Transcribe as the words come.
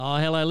Oh,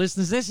 hello,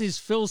 listeners. This is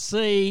Phil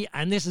C,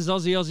 and this is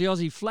Aussie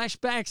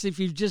Flashbacks. If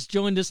you've just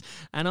joined us,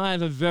 and I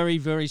have a very,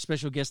 very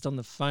special guest on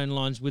the phone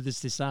lines with us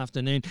this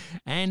afternoon,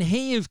 and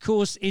he, of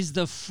course, is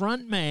the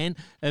front man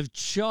of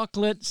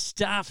Chocolate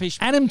Starfish.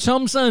 Adam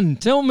Thompson,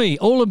 tell me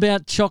all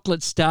about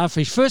Chocolate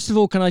Starfish. First of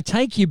all, can I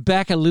take you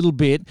back a little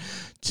bit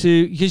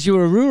to, because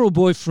you're a rural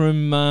boy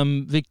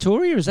from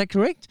Victoria, is that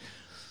correct?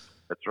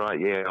 That's right,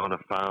 yeah, on a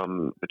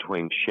farm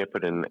between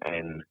Shepparton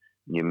and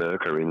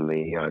Numurkah in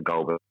the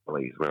Goulburn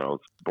Valleys where I was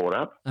brought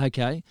up.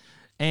 Okay.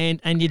 And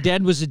your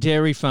dad was a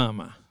dairy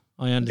farmer,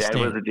 I understand.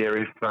 Dad was a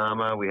dairy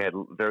farmer. We had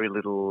very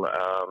little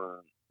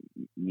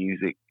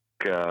music.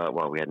 We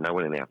had no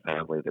one in our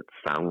family that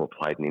sung or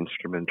played an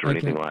instrument or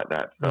anything like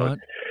that. So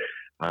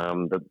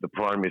the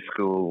primary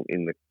school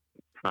in the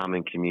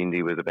farming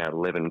community was about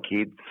 11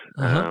 kids.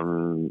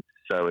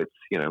 So it's,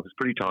 it was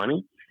pretty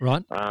tiny.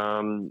 Right.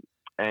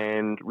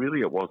 And really,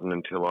 it wasn't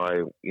until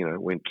I,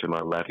 went to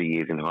my latter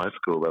years in high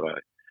school that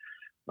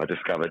I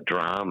discovered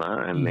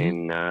drama, and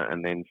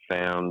then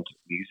found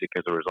music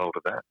as a result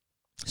of that.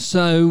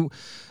 So,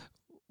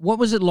 what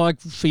was it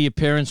like for your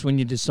parents when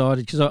you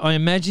decided? Because I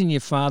imagine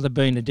your father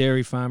being a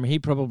dairy farmer, he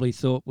probably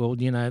thought, well,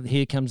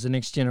 here comes the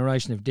next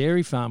generation of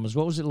dairy farmers.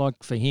 What was it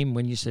like for him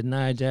when you said,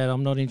 "No, Dad,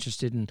 I'm not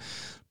interested in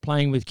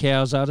playing with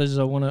cows, udders.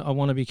 I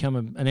want to become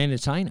an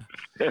entertainer"?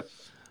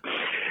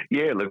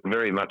 Yeah, look,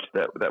 very much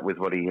that was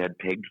what he had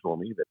pegged for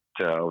me,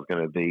 that I was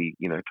going to be,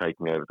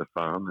 taking over the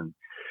farm,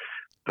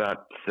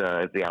 but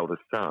as the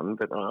eldest son,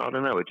 but I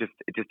don't know, it just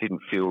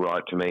didn't feel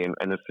right to me.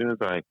 And as soon as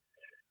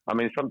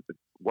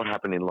what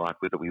happened in life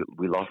was that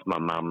we lost my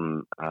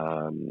mum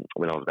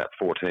when I was about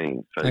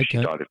 14, so She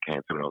died of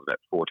cancer when I was about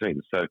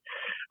 14. So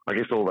I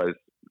guess all those,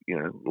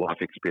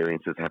 life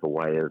experiences have a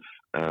way of,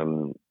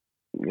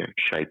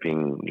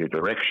 shaping your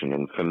direction,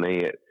 and for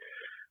me,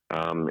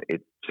 it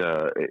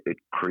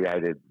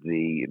created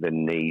the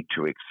need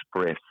to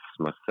express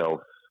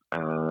myself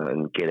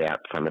and get out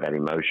some of that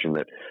emotion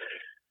that,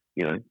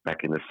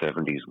 back in the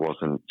 70s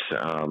wasn't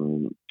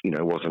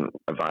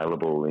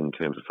available in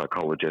terms of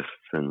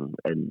psychologists and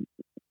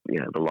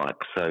the like.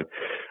 So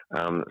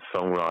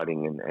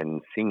songwriting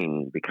and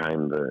singing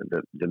became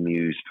the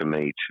muse for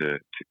me to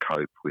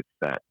cope with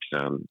that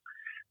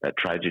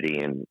tragedy,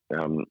 and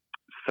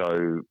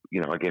so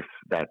I guess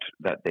that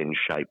then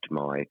shaped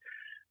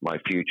my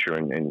future,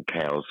 and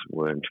cows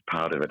weren't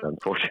part of it,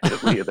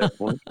 unfortunately, at that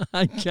point.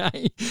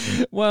 Okay.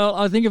 Well,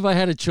 I think if I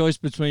had a choice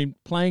between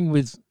playing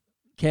with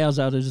cows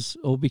udders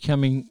or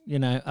becoming,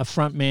 a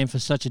front man for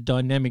such a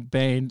dynamic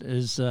band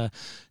as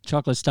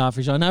Chocolate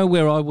Starfish, I know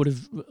where I would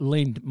have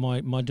leaned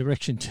my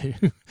direction to.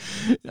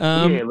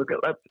 Yeah, look,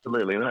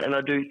 absolutely. And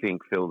I do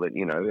think, Phil, that,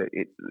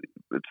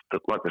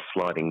 it's like the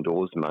sliding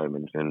doors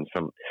moment, and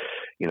some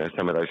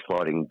of those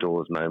sliding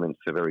doors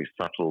moments are very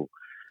subtle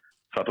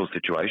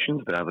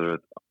situations, but others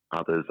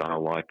are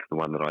like the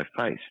one that I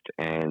faced,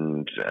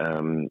 and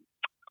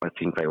I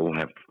think they all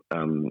have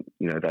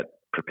that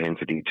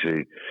propensity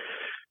to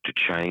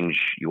change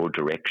your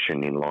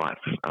direction in life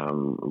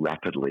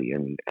rapidly,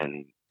 and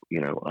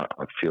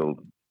I feel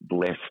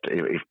blessed,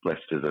 if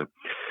blessed is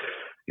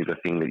a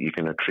thing that you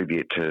can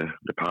attribute to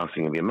the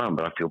passing of your mum,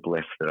 but I feel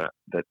blessed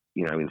that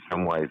in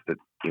some ways that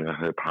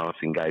her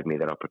passing gave me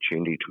that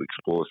opportunity to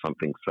explore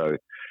something so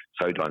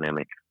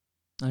dynamic.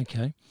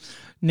 Okay.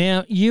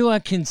 Now, you are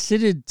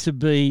considered to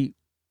be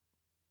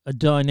a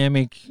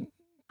dynamic,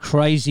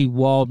 crazy,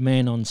 wild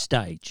man on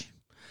stage,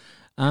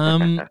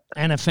 and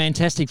a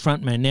fantastic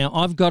frontman. Now,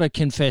 I've got to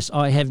confess,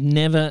 I have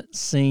never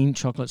seen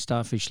Chocolate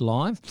Starfish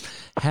live,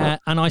 and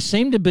I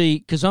seem to be,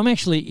 because I'm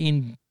actually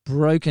in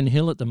Broken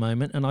Hill at the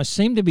moment, and I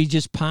seem to be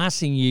just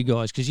passing you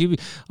guys, because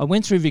I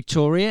went through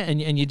Victoria,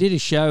 and you did a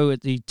show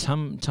at the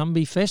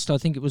Tumby Fest, I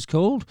think it was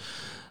called.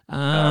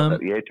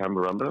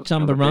 Tumbarumba.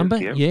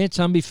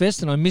 Tumby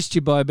Fest, and I missed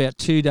you by about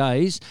 2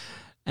 days,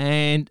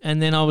 and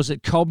then I was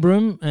at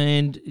Cobram,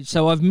 and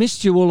so I've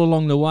missed you all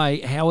along the way.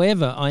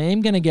 However, I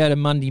am going to go to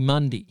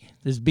Monday.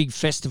 There's a big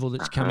festival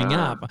that's coming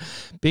up,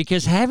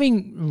 because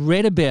having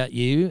read about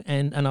you,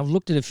 and I've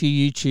looked at a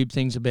few YouTube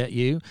things about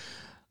you,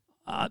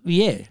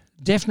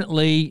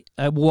 definitely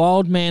a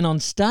wild man on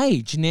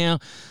stage. Now,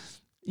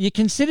 you're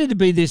considered to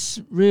be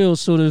this real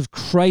sort of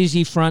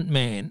crazy front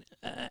man,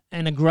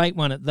 and a great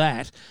one at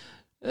that.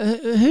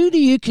 Who do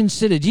you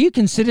consider? Do you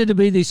consider to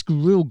be this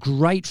real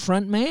great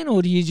front man,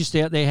 or do you just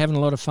out there having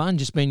a lot of fun,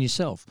 just being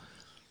yourself?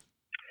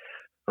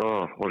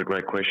 Oh, what a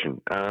great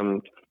question.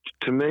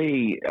 To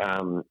me,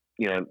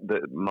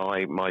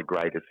 my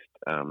greatest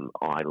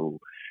idol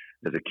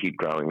as a kid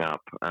growing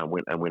up,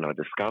 when I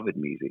discovered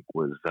music,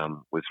 was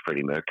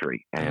Freddie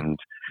Mercury, and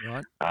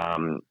right.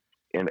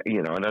 And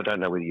I don't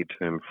know whether you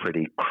term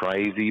Freddie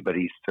crazy, but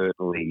he's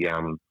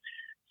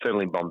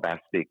certainly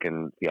bombastic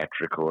and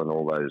theatrical and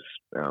all those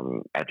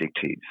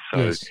adjectives. So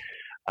yes.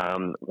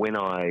 When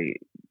I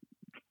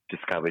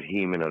discovered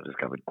him, and I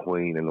discovered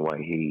Queen and the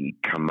way he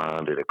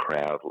commanded a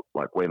crowd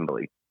like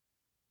Wembley,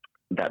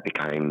 that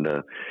became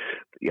the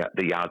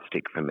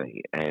yardstick for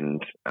me.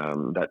 And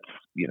that's,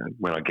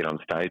 when I get on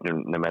stage,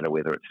 no matter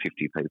whether it's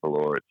 50 people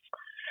or it's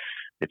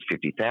it's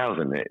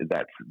 50,000.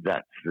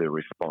 That's the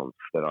response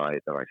that I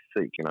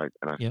seek, and I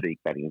Yep. seek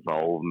that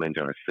involvement,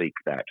 and I seek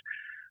that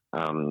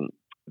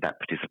that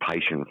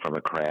participation from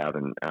a crowd.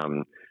 And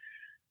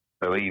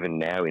so even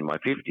now in my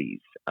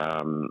 50s,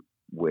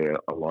 where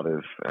a lot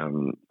of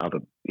other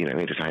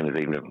entertainers,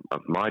 even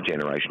of my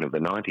generation of the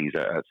 90s,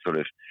 are sort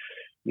of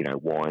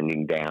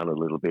winding down a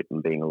little bit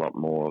and being a lot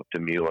more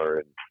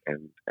demure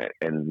and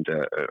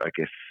I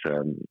guess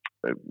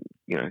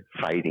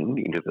fading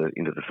into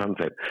the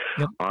sunset.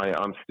 Yep.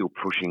 I'm still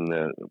pushing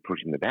the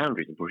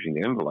boundaries and pushing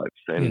the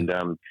envelopes, and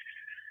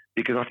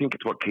because I think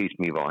it's what keeps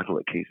me vital.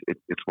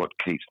 It's what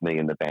keeps me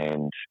and the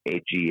band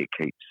edgy. It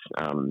keeps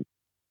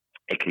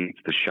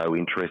the show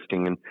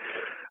interesting, and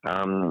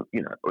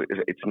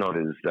it's not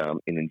as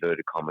in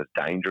inverted commas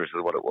dangerous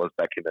as what it was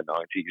back in the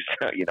 90s.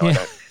 I don't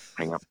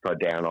hang upside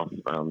down off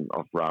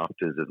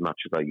rafters as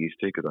much as I used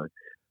to, because I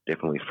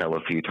definitely fell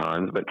a few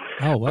times. But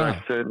Oh, wow. But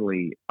I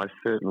certainly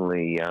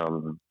I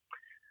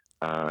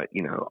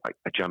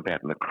jump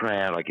out in the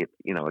crowd. I get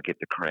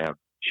the crowd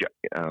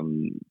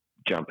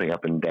jumping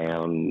up and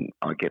down.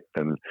 I get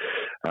them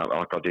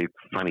like I'll do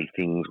funny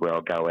things where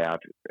I'll go out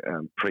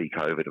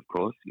pre-COVID, of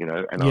course,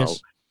 and Yes. I'll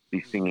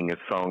be singing a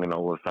song, and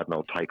all of a sudden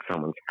I'll take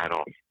someone's hat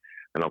off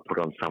and I'll put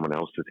on someone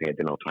else's head,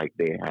 then I'll take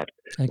their hat.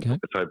 Okay.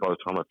 So by the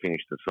time I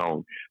finish the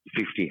song,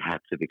 50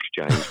 hats have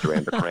exchanged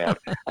around the crowd,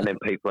 and then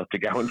people have to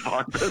go and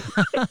find them.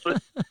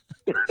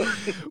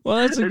 Well,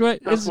 that's a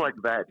great. Stuff like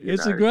that.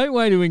 It's a great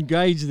way to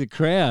engage the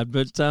crowd.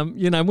 But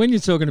when you're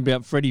talking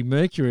about Freddie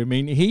Mercury, I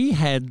mean, he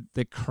had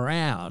the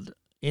crowd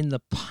in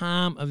the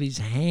palm of his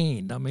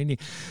hand. I mean,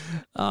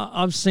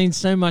 I've seen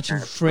so much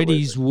of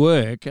Freddie's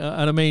work, and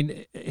I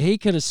mean, he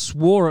could have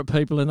swore at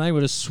people, and they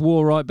would have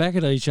swore right back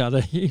at each other.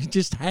 He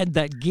just had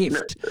that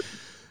gift. No,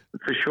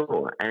 for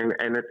sure, and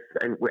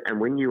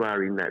when you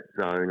are in that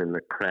zone and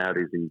the crowd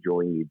is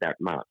enjoying you that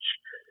much,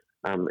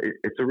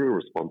 it's a real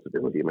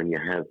responsibility. I mean, you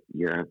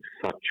have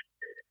such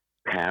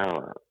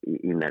power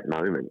in that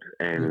moment,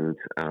 and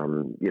I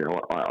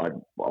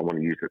want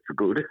to use it for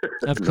good,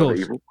 Of not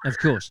course, evil. of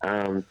course.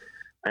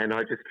 And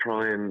I just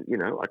try and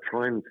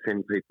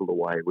send people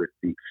away with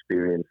the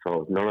experience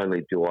of, not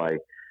only do I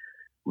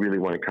really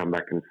want to come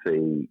back and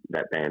see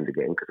that band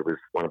again, because it was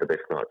one of the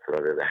best nights that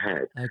I've ever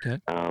had. Okay.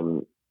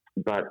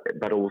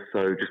 But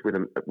also just with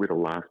a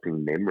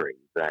lasting memory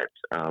that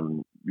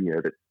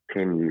that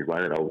 10 years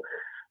later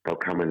they'll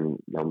come and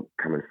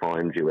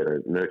find you at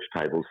a merch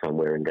table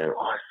somewhere and go,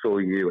 I saw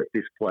you at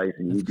this place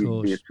and you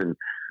did this, and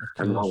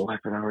my wife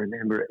and I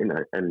remember it,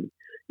 and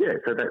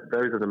so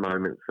those are the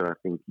moments that I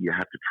think you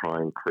have to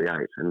try and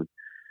create. And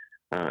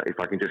if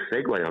I can just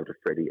segue onto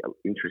Freddie,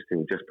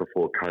 interesting, just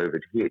before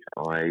COVID hit,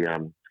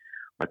 I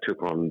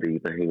took on the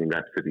Bohemian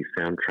Rhapsody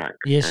soundtrack.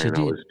 Yes, and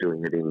you I did. was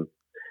doing it in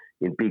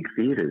big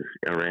theatres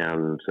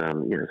around, so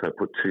I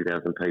put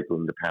 2,000 people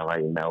in the Palais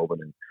in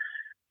Melbourne and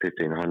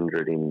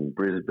 1,500 in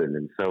Brisbane,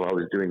 and so I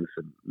was doing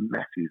some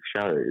massive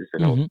shows,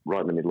 and I was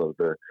right in the middle of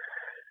the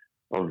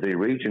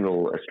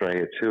regional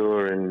Australia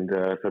tour, and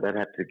so that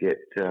had to get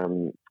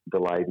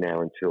delayed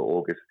now until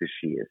August this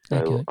year. So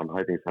Okay. I'm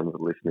hoping some of the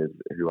listeners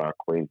who are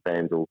Queen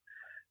fans will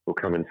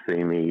come and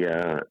see me,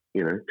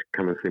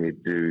 come and see me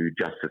do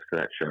justice to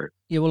that show.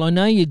 Yeah, well, I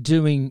know you're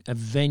doing a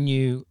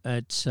venue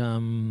at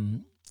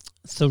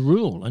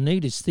Thirroul,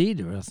 Anita's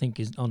Theatre, I think,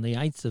 is on the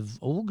 8th of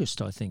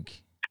August, I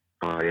think.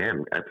 I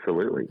am,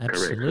 absolutely. Correct.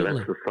 So Absolutely.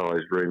 that's the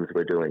size rooms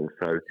we're doing.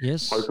 So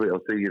Yes. hopefully I'll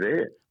see you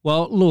there.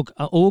 Well, look,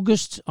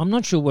 August, I'm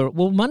not sure where.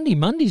 Well,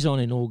 Monday's on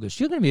in August.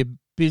 You're going to be a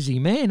busy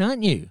man,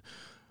 aren't you?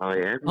 I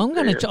am. I'm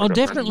going to. I'll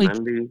definitely.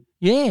 Monday.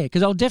 Yeah,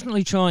 because I'll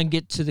definitely try and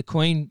get to the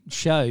Queen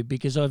show,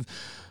 because I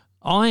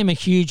am a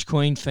huge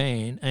Queen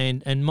fan,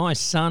 and my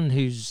son,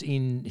 who's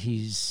in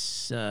his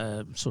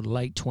sort of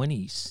late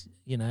 20s,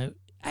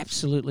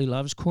 absolutely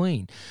loves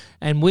Queen,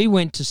 and we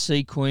went to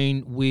see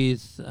Queen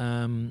with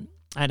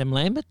Adam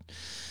Lambert.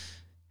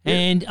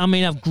 And, I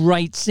mean, a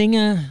great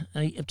singer.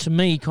 To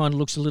me, kind of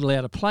looks a little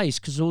out of place,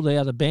 because all the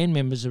other band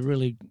members are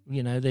really,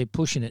 they're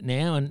pushing it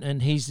now.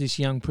 And he's this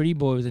young pretty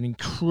boy with an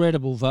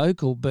incredible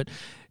vocal. But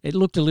it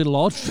looked a little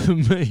odd for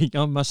me,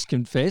 I must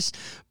confess.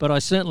 But I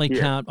certainly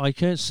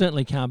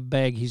certainly can't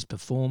bag his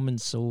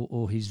performance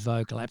or his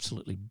vocal.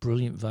 Absolutely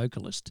brilliant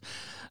vocalist.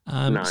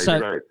 No, he's a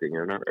great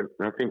singer. And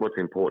I think what's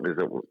important is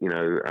that, what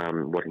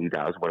he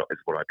does, is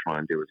what I try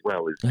and do as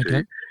well, is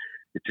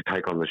to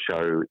take on the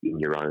show in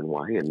your own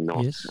way, and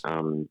not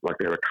like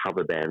there are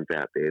cover bands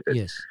out there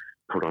that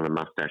put on a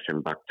mustache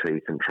and buck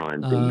teeth and try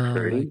and be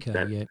Freddie.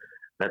 Okay,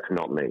 that's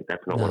not me.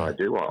 That's not what I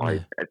do.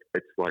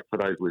 It's like, for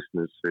those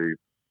listeners who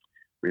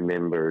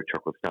remember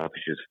Chocolate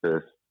Starfish's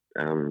first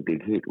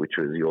big hit, which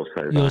was You're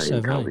So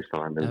Vain, Carly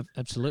Simon.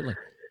 Absolutely.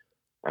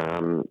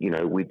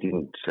 We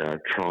didn't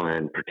try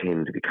and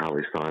pretend to be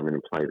Carly Simon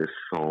and play the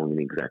song in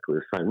exactly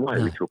the same way.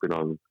 No. We took it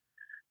on.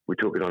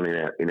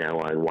 In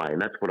our own way,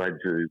 and that's what I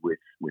do with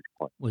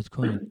Queen. With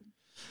Queen.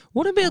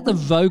 What about the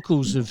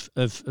vocals of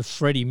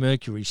Freddie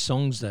Mercury's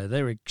songs, though?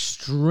 They're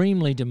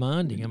extremely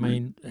demanding. I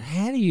mean,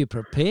 how do you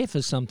prepare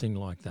for something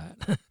like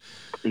that?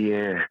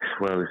 Yeah,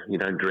 well, you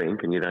don't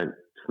drink and you don't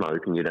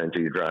smoke and you don't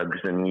do drugs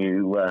and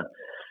you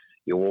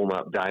warm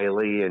up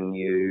daily and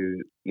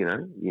you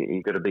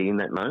got to be in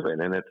that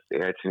moment, and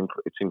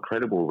it's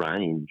incredible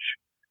range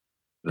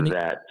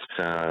that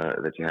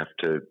you have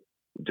to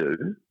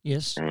do.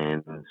 Yes.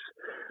 And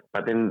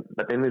but then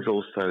there's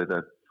also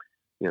the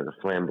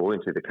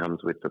flamboyancy that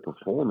comes with the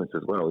performance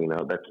as well.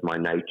 That's my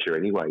nature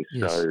anyway.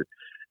 Yes. So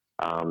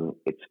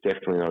it's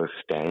definitely not a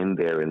stand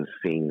there and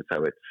sing.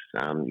 So it's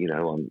I'm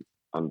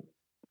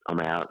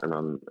out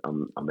and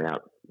I'm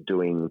out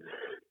doing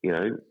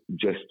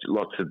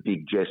lots of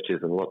big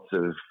gestures and lots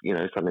of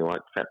something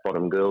like Fat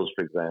Bottom Girls,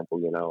 for example.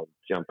 I'm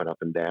jumping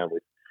up and down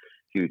with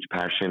huge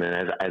passion,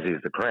 and as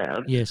is the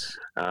crowd. Yes.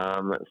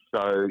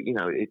 So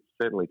it's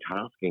certainly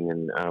tasking,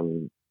 and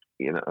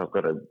I've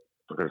got to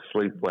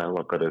sleep well,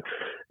 I've got to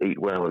eat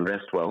well and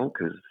rest well,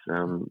 because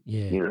to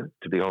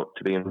be on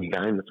your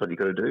game, that's what you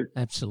got to do.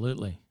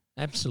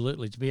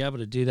 Absolutely, to be able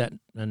to do that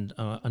and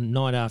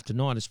night after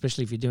night,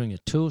 especially if you're doing a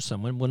tour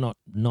somewhere. Well, not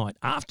night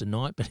after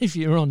night, but if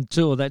you're on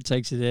tour, that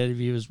takes it out of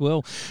you as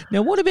well.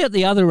 Now, what about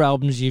the other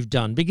albums you've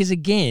done? Because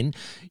again,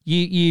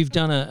 you've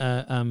done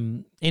a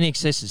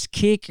INXS's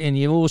Kick, and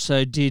you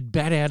also did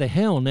Bat Out of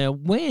Hell. Now,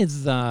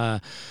 with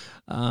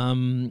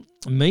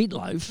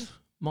Meatloaf,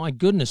 my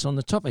goodness, on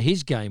the top of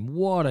his game,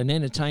 what an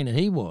entertainer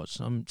he was.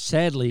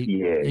 Sadly,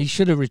 he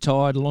should have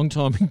retired a long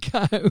time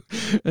ago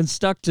and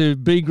stuck to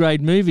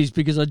B-grade movies,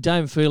 because I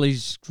don't feel he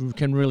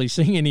can really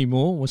sing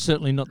anymore, well,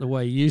 certainly not the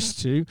way he used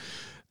to.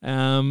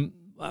 How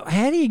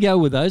do you go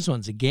with those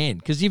ones again?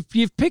 Because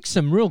you've picked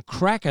some real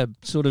cracker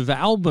sort of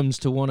albums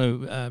to want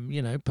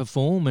to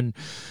perform,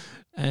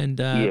 and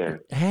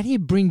how do you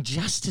bring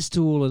justice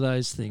to all of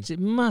those things? It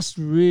must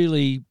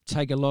really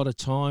take a lot of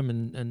time,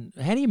 and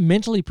how do you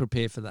mentally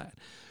prepare for that?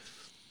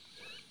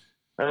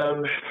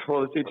 Well,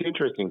 it's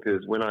interesting,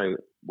 because when I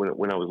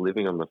was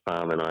living on the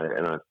farm and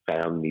I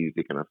found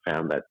music, and I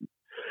found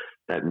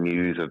that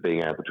muse of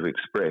being able to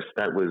express,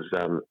 that was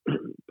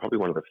probably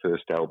one of the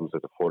first albums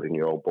as a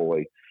 14-year-old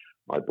boy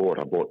I bought.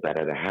 I bought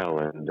Bat Out of Hell,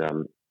 and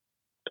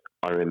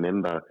I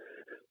remember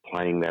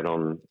playing that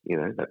on,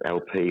 that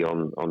LP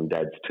on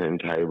Dad's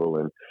turntable,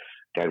 and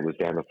Dad was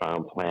down the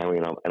farm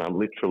ploughing, and I'm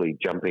literally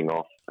jumping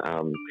off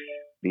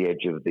the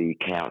edge of the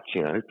couch,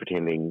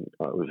 pretending it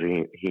was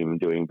him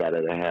doing Bat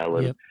Out of Hell,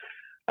 and yep.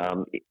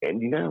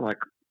 Like,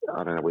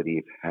 I don't know whether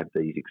you've had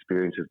these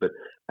experiences, but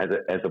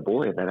as a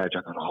boy at that age,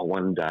 I thought,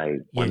 one day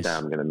I'm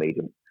going to meet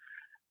him.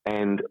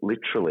 And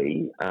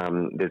literally,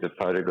 there's a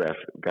photograph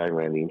going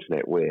around the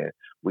internet where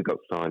we got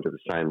signed to the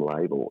same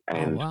label,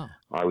 and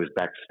I was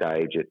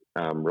backstage at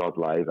Rod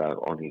Laver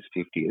on his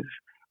 50th,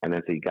 and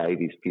as he gave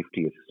his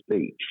 50th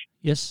speech,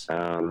 yes,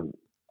 I'm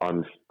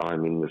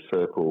in the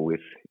circle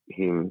with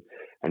him,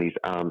 and his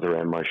arms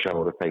around my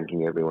shoulder,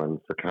 thanking everyone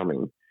for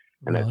coming.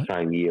 And that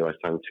same year, I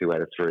sung 2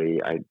 out of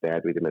 3, I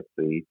Bad with him at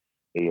the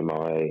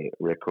EMI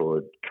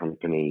record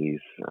company's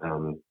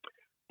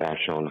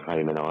bash on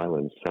Hayman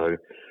Island. So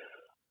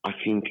I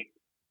think,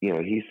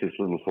 he's this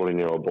little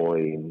 14-year-old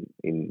boy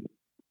in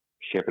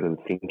Shepparton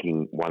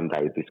thinking one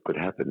day this could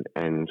happen,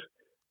 and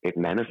it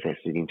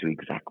manifested into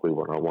exactly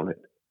what I wanted.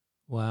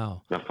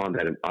 Wow. And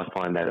I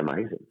find that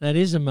amazing. That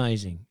is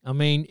amazing. I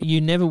mean,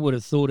 you never would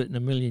have thought it in a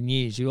million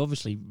years. You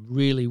obviously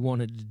really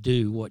wanted to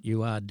do what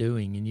you are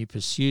doing, and you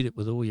pursued it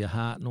with all your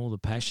heart and all the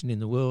passion in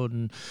the world,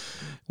 and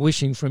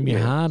wishing from your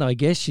heart, I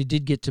guess, you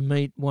did get to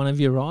meet one of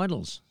your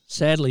idols.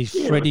 Sadly,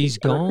 Freddie's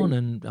gone,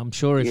 and I'm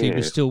sure if he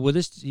was still with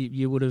us,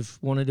 you would have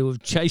wanted to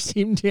have chased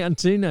him down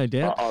too, no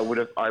doubt. I would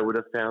have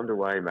found a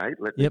way, mate.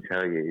 Let me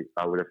tell you,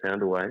 I would have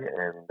found a way,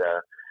 and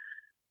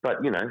but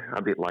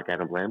a bit like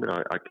Adam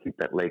Lambert, I keep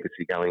that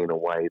legacy going in a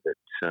way that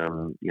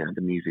the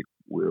music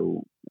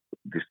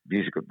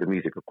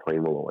of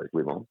Queen will always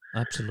live on.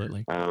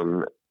 Absolutely.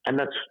 And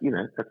that's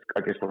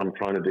I guess what I'm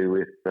trying to do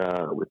with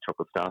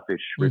Chocolate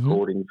Starfish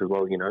recordings as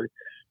well.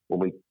 When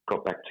we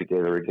got back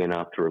together again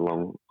after a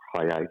long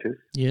hiatus,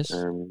 yes,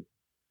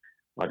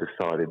 I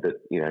decided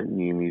that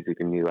new music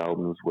and new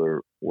albums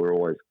were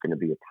always going to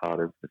be a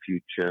part of the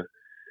future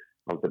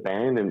of the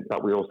band,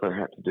 but we also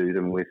had to do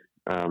them with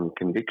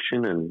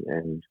conviction,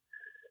 and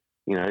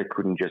it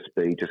couldn't just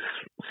be just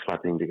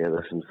slapping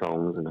together some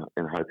songs and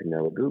hoping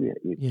they were good.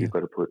 You've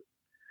got to put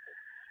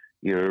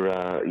your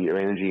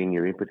energy and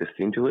your impetus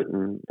into it,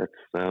 and that's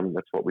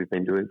what we've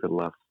been doing for the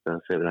last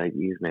 7-8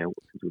 years now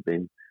since we've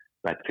been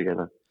back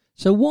together.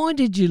 So why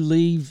did you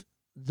leave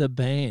the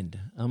band?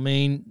 I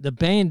mean, the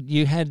band,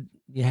 you had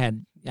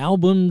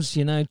albums,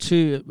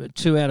 2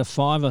 out of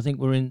 5 I think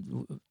were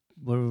in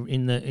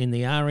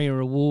the ARIA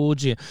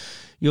Awards. You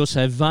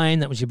also Vain,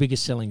 that was your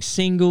biggest selling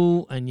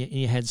single, and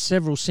you had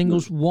several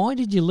singles. Why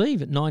did you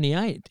leave at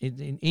 98?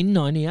 In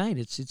 98,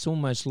 it's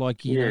almost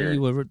like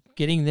you were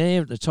getting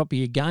there at the top of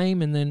your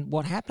game, and then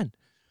what happened?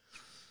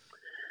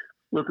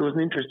 Look, it was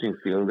an interesting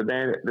feeling. The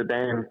band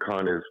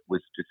kind of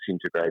was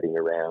disintegrating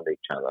around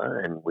each other,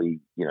 and we,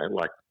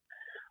 like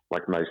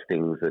most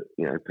things that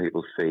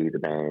people see the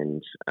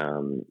band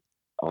on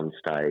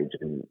stage,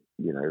 and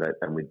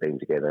and we'd been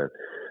together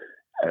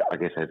I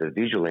guess, as a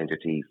visual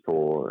entity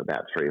for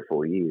about 3 or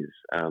 4 years.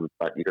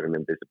 But you've got to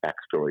remember there's a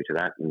backstory to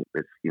that, and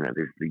there's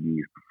the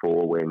years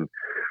before when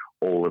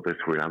all of us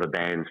were in other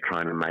bands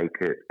trying to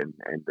make it, and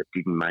that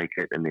didn't make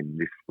it, and then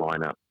this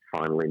lineup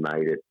finally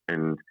made it,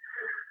 and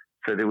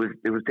so there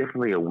was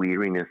definitely a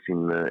weariness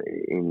in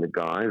the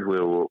guys.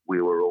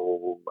 We were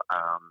all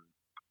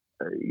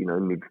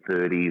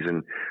mid-30s,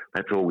 and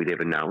that's all we'd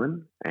ever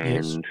known,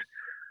 and. Yes.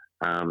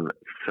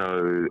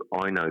 So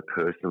I know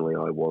personally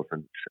I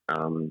wasn't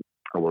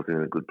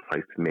in a good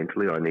place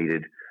mentally. I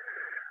needed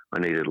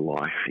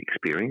life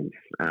experience.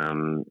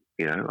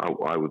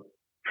 I would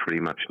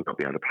pretty much not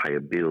be able to pay a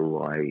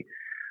bill.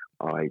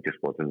 I just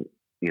wasn't,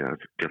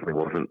 definitely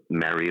wasn't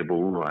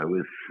marryable. I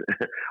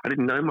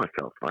didn't know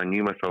myself. I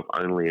knew myself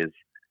only as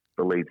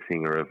the lead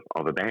singer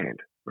of a band,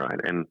 right?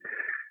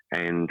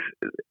 And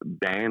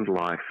band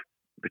life,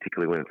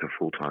 particularly when it's a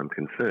full-time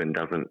concern,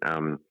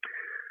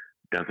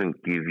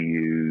 doesn't give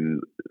you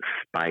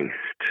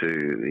space to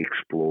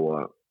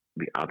explore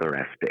the other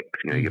aspects.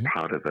 You're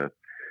part of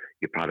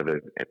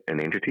an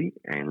entity,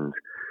 and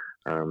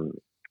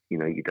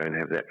you don't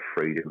have that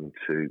freedom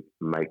to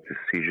make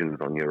decisions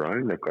on your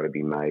own. They've got to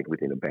be made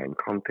within a band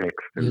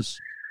context. Yes.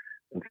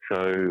 And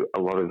so a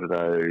lot of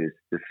those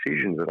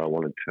decisions that I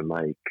wanted to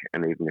make,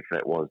 and even if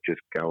that was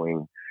just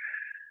going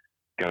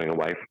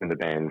away from the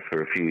band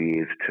for a few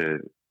years to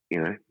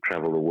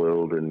travel the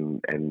world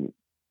and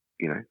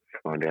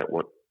find out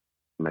what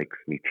makes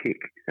me tick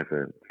as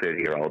a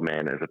 30-year-old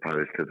man, as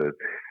opposed to the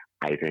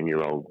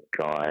 18-year-old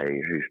guy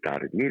who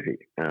started music.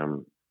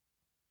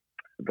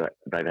 But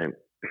they don't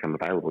become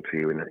available to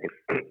you in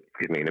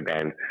a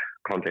band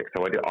context.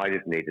 So I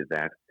just needed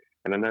that,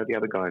 and I know the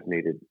other guys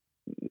needed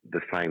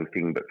the same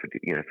thing, but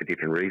for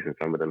different reasons.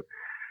 Some of them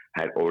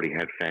had already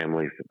had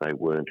families that they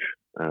weren't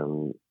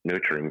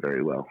nurturing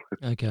very well,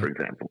 Okay. for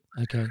example.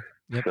 Okay.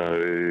 Yep.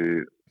 So.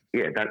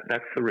 Yeah,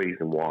 that's the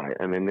reason why.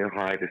 And then their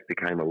hiatus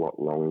became a lot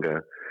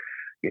longer.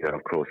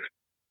 Of course,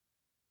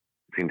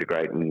 it's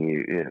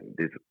integrating.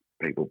 There's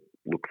people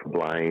look for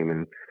blame,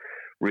 and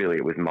really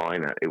it was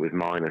minor. It was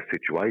minor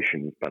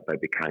situations, but they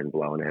became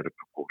blown out of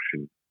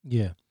proportion.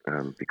 Yeah.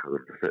 Because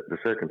of the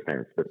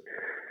circumstance. But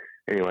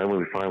anyway, when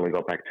we finally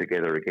got back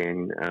together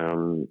again,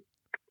 I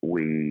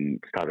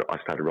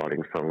started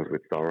writing songs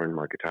with Thorin,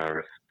 my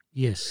guitarist.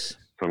 Yes.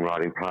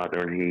 Songwriting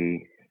partner, and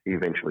he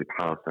eventually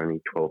passed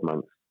only 12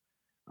 months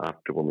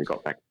after when we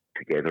got back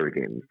together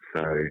again.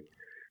 So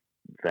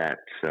that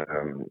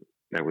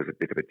was a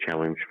bit of a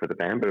challenge for the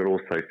band, but it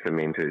also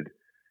cemented,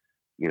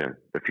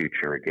 the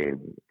future again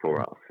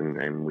for us.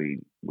 And we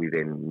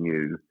then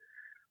knew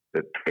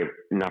that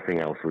nothing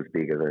else was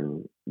bigger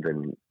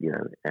than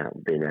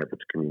being able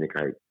to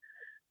communicate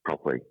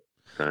properly.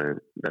 So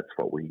that's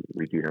what we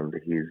did under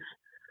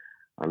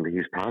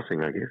his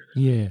passing, I guess.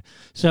 Yeah.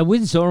 So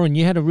with Zoran,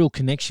 you had a real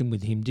connection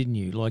with him, didn't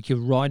you? Like you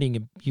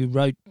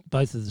wrote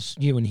both of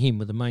you and him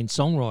were the main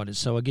songwriters.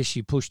 So I guess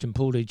you pushed and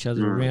pulled each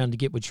other around to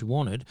get what you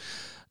wanted,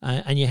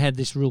 and you had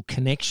this real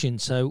connection.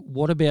 So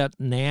what about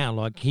now?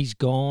 Like he's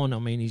gone. I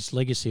mean, his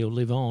legacy will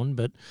live on,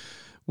 but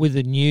with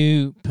a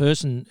new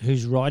person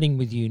who's writing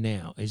with you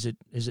now, is it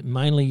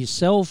mainly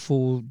yourself,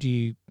 or do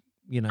you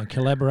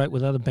collaborate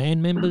with other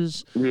band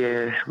members?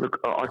 Yeah, look,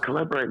 I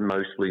collaborate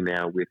mostly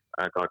now with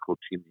a guy called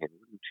Tim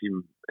Henwood.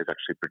 Tim has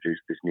actually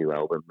produced this new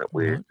album that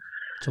we're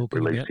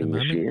talking releasing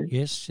about this year.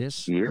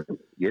 Yes.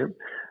 Yeah.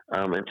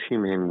 And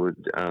Tim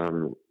Henwood,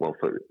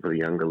 for the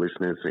younger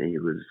listeners, he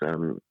was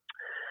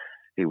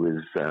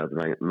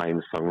the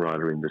main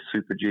songwriter in the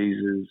Super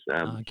Jesus.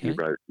 Okay. He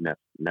wrote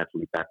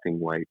Natalie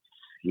Bathingwaite's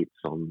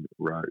hits on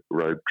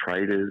Road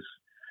Traders.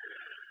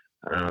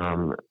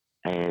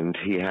 And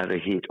he had a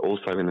hit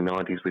also in the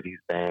 90s with his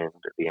band,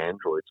 The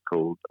Androids,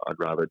 called I'd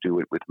Rather Do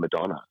It With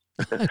Madonna.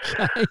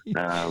 Okay.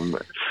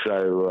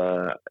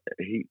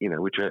 He,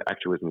 which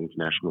actually was an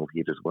international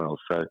hit as well.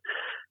 So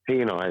he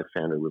and I have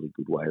found a really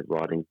good way of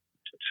writing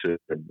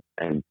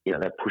and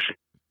that push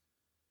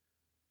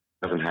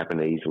doesn't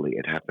happen easily.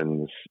 It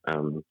happens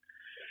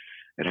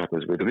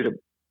with a bit of,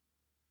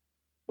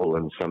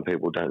 and some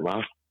people don't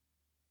last.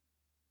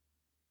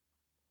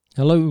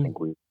 Hello.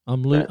 I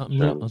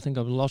think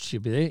I've lost you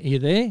there. Are you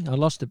there? I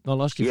lost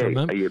you for a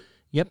moment.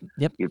 Yep.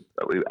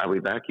 Are we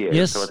back? Yeah.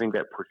 Yes. So I think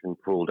that push and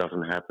pull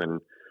doesn't happen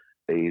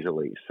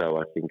easily. So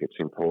I think it's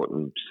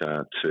important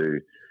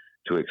to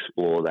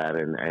explore that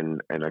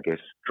and I guess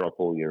drop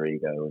all your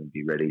ego and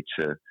be ready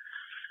to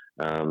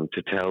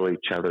tell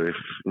each other if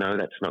no,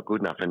 that's not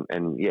good enough. And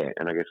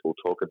I guess we'll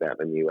talk about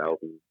the new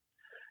album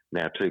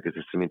now too, because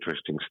there's some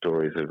interesting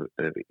stories that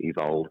have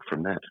evolved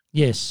from that.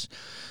 Yes.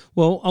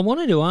 Well, I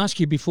wanted to ask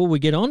you before we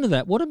get on to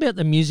that, what about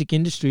the music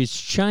industry?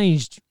 It's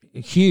changed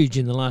huge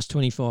in the last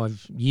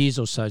 25 years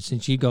or so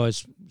since you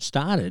guys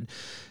started.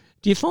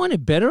 Do you find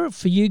it better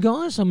for you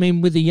guys? I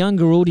mean, with the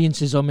younger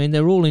audiences, I mean,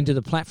 they're all into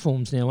the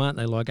platforms now, aren't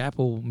they? Like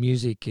Apple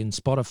Music and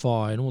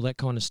Spotify and all that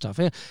kind of stuff.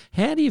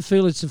 How do you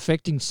feel it's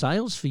affecting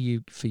sales for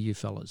you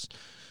fellas?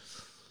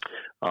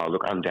 Oh,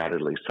 look,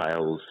 undoubtedly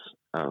sales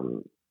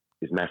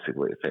is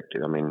massively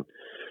affected. I mean,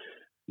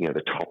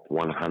 the top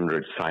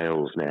 100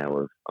 sales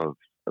now of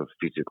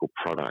physical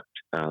product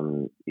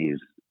is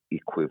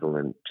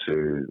equivalent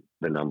to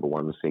the number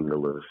one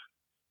single of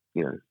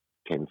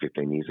 10,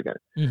 15 years ago.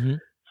 Mm-hmm.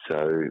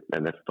 So,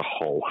 and that's the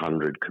whole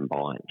 100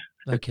 combined.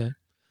 Okay.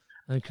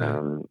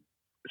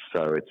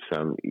 So it's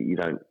you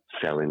don't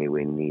sell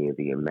anywhere near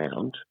the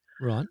amount.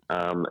 Right.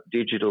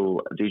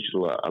 Digital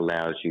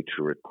allows you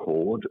to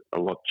record a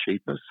lot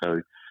cheaper.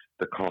 So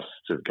the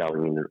costs of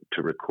going in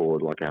to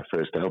record, like our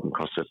first album,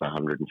 cost us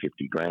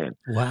 $150,000.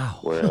 Wow.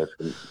 Whereas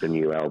the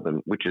new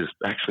album, which is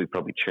actually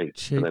probably cheap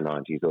for the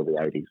 90s or the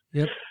 80s.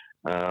 Yep.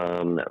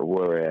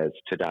 Whereas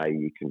today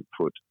you can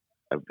put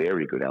a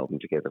very good album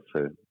together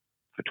for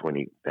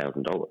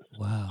 $20,000.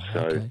 Wow. So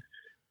okay.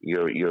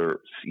 your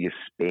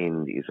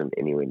spend isn't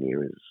anywhere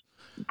near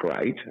as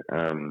great.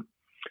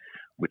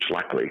 Which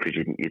luckily, because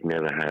you'd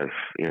never have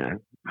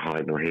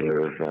hide nor hair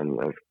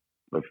of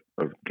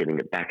getting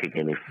it back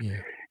again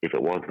if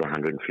it was the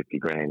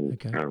 $150,000.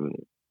 Okay.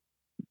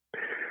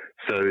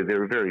 So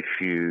there are very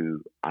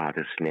few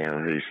artists now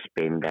who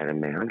spend that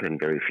amount, and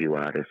very few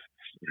artists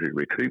who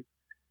recoup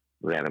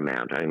that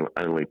amount.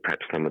 Only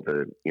perhaps some of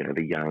the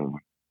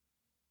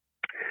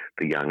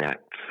young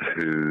acts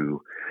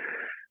who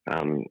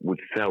would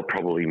sell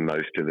probably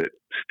most of it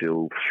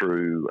still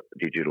through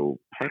digital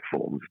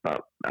platforms,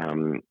 but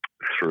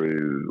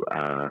through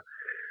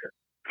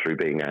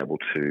being able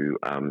to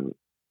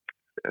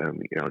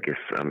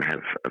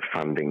have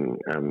funding,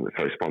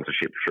 so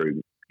sponsorship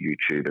through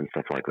YouTube and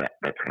stuff like that.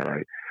 That's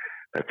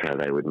how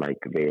they would make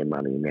their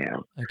money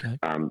now. Okay.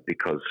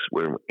 Because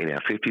we're in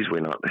our 50s,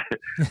 we're not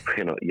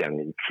we're not young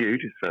and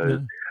cute.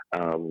 So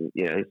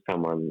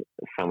someone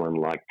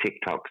like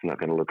TikTok's not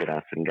going to look at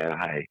us and go,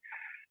 hey,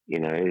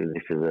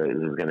 this is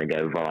going to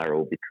go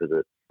viral because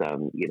it's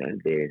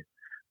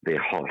they're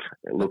hot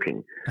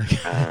looking.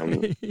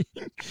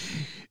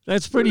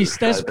 That's pretty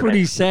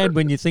sad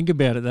when you think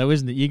about it, though,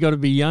 isn't it? You got to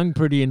be young,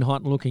 pretty, and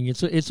hot looking.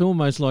 It's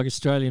almost like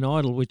Australian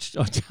Idol, which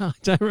I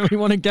don't really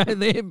want to go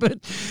there, but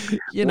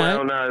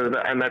Well, no,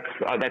 and that's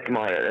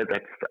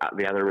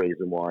the other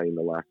reason why in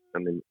the last. I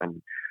mean,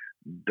 I'm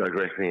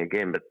digressing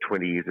again, but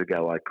 20 years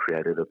ago I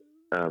created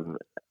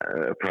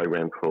a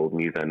program called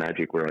Muso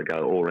Magic, where I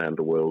go all around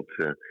the world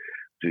to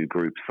do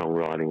group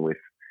songwriting with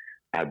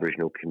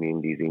Aboriginal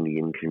communities,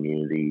 Indian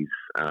communities,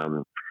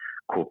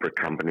 corporate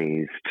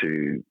companies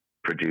to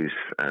produce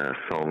a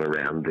song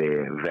around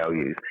their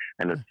values,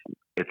 and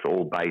it's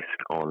all based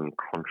on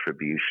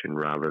contribution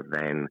rather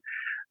than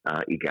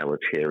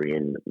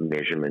egalitarian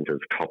measurement of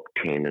top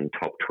 10 and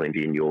top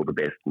 20, and you're the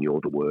best and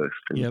you're the worst,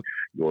 and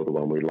you're the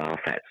one we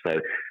laugh at. So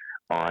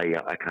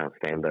I can't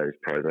stand those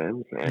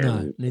programs, and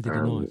no, neither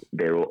can I.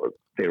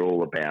 They're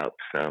all about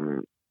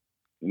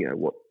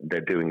what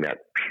they're doing that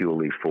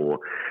purely for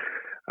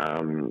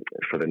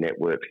the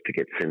networks to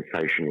get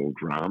sensational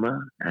drama,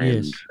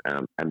 and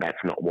and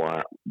that's not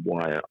why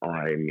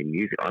I'm in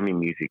music. I'm in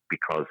music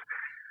because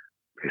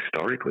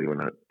historically, when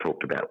I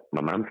talked about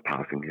my mum's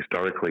passing,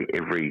 historically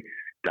every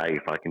day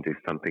if I can do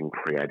something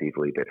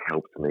creatively that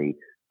helps me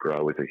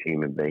grow as a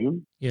human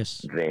being,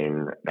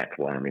 then that's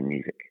why I'm in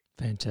music.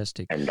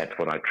 Fantastic. And that's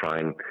what I try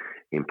and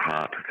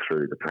impart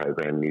through the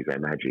program Muso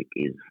Magic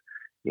is,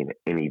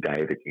 any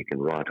day that you can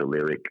write a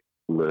lyric,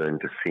 learn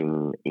to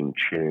sing in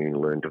tune,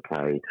 learn to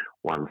play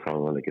one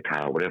song on the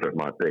guitar, whatever it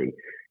might be,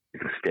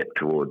 is a step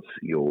towards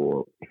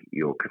your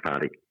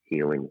cathartic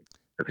healing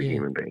as a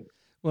human being.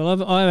 Well,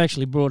 I've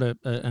actually brought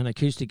an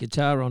acoustic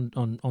guitar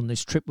on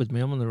this trip with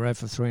me. I'm on the road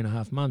for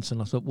 3.5 months,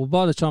 and I thought, well,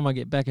 by the time I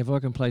get back, if I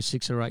can play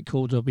 6 or 8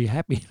 chords, I'll be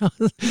happy.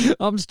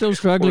 I'm still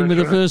struggling with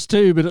the first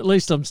 2, but at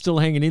least I'm still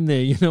hanging in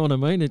there. You know what I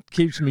mean? It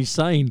keeps me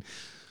sane.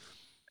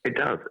 It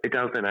does,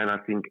 and I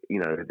think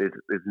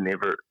there's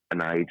never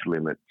an age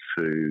limit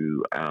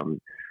to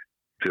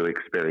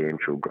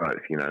experiential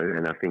growth,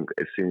 and I think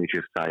as soon as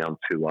you say I'm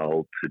too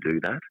old to do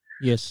that,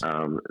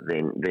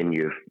 then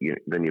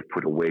you've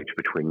put a wedge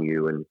between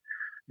you and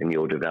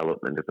your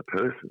development as a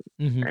person,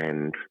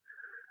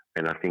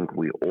 and I think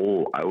we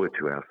all owe it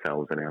to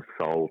ourselves and our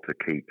soul to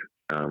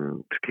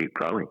keep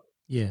growing.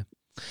 Yeah.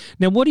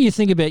 Now, what do you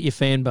think about your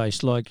fan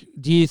base? Like,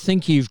 do you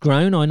think you've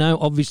grown? I know,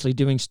 obviously,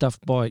 doing stuff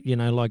by,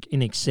 like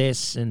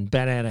INXS and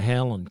Bat Out of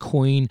Hell and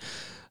Queen.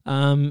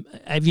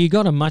 Have you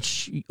got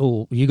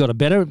you got a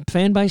better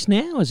fan base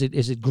now? Is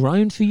it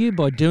grown for you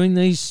by doing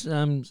these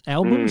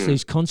albums,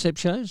 these concept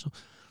shows?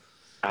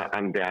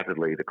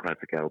 Undoubtedly, the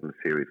classic album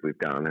series we've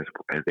done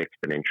has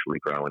exponentially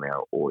grown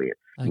our audience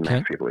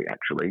massively,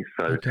 actually.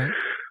 So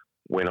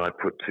when I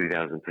put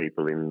 2,000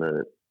 people in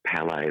the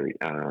Palais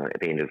at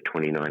the end of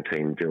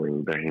 2019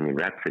 doing Bohemian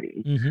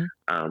Rhapsody,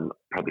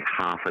 probably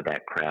half of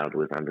that crowd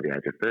was under the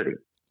age of 30.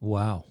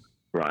 Wow.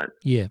 Right.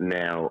 Yeah.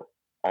 Now,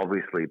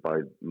 obviously,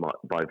 by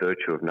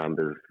virtue of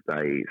numbers,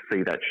 they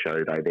see that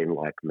show, they then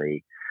like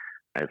me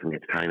as an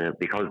entertainer.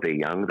 Because they're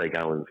young, they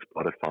go on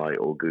Spotify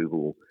or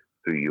Google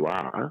who you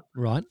are.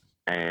 Right.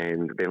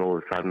 And then all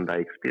of a sudden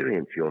they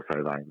experience You're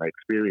So Vain. They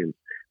experience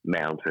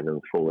Mountain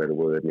and Four Letter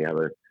Word and the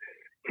other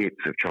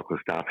hits of Chocolate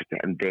Starfish,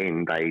 and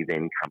then they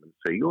come and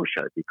see your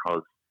show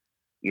because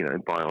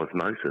by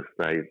osmosis,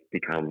 they've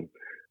become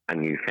a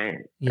new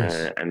fan.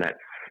 Yes. And that's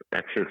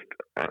just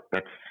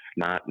that's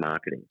smart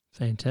marketing.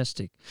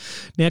 Fantastic.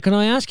 Now, can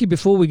I ask you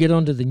before we get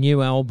on to the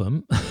new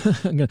album, I'm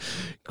going to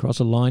cross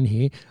a line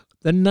here,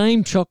 the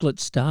name Chocolate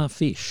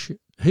Starfish,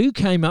 who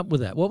came up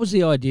with that? What was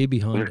the idea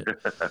behind it?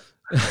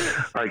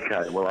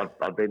 Okay, well,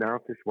 I've been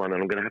asked this one,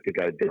 and I'm going to have to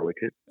go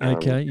delicate.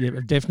 Okay, yeah,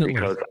 definitely.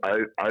 Because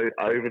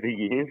over the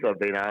years, I've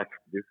been asked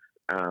this.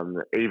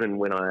 Even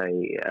when I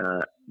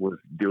was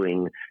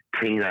doing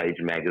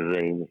teenage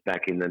magazines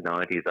back in the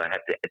 90s, I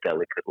had to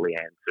delicately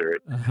answer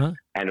it. Uh-huh.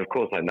 And of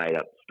course, I made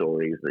up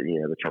stories that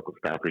the chocolate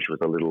starfish was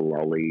a little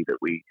lolly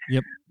that we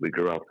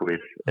grew up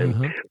with.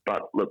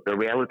 But look, the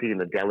reality in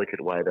the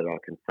delicate way that I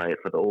can say it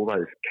for all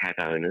those cat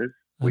owners,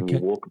 when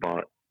your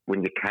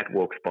cat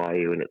walks by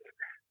you and its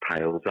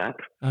tail's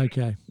up,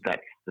 that's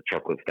the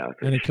chocolate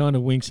starfish. And it kind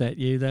of winks at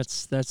you.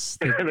 That's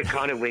and it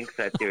kind of winks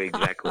at you,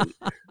 exactly.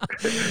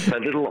 So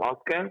little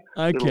Oscar,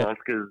 little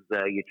Oscar's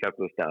your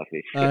chocolate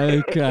starfish.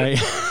 Okay.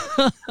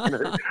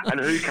 and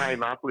who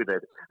came up with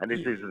it? And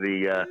this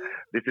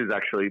is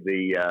actually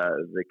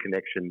the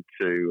connection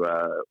to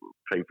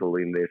people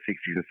in their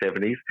 60s and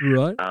 70s.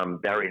 Right.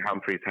 Barry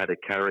Humphries had a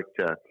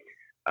character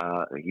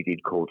he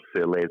did called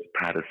Sir Les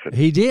Patterson.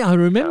 He did. I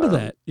remember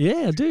that.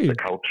 Yeah, I do. The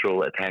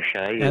cultural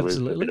attaché. It was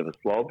a bit of a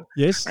slob.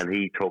 Yes. And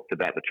he talked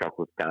about the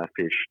chocolate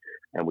starfish,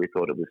 and we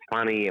thought it was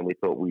funny, and we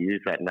thought we'll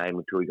use that name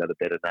until we got a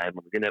better name,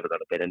 and we never got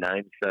a better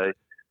name, so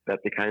that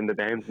became the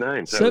band's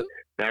name. So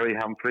Barry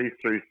Humphries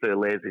through Sir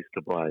Les is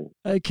to blame.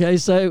 Okay,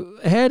 so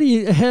how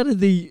did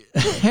the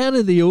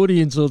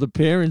audience or the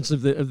parents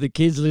of the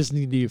kids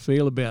listening to you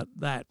feel about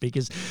that?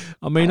 Because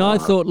I mean, I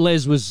thought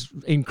Les was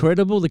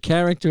incredible. The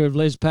character of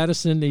Les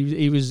Patterson,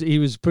 he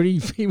was pretty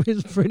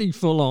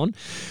full on.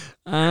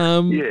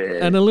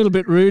 And a little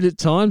bit rude at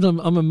times. I'm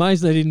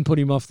amazed they didn't put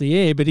him off the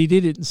air, but he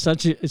did it in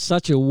such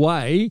a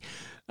way.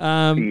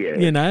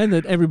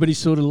 That everybody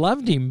sort of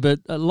loved him,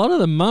 but a lot of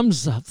the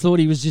mums thought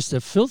he was just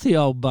a filthy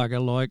old bugger.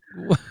 Like,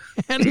 Look,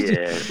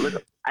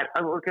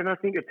 and I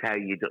think it's how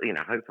you do.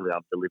 Hopefully,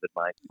 I've delivered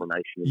my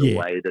explanation in a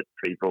way that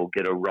people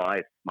get a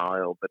wry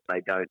smile, but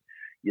they don't.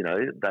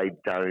 They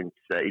don't.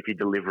 If you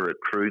deliver it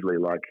crudely,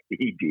 like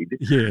he did,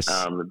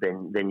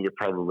 then you're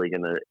probably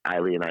going to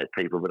alienate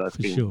people. But I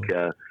think.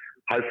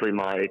 Hopefully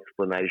my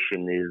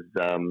explanation is,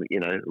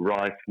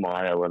 wry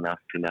smile enough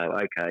to know,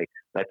 okay,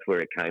 that's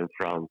where it came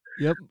from.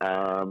 Yep.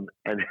 And,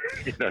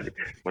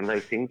 one of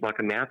those things, like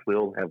a mouth, we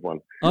all have one.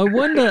 I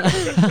wonder,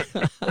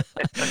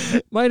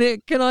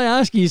 mate, can I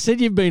ask you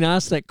said you've been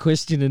asked that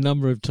question a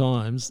number of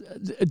times.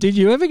 Did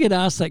you ever get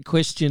asked that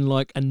question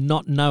and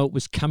not know it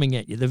was coming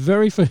at you? The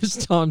very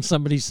first time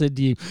somebody said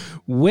to you,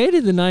 where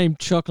did the name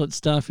Chocolate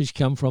Starfish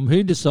come from?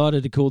 Who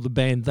decided to call the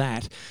band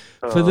that?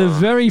 For the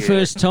very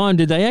first time,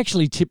 did they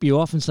actually tip you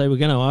off and say, we're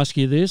going to ask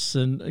you this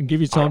and give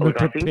you time to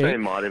prepare? I think they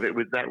might have. It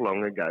was that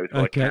long ago,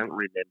 so I can't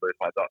remember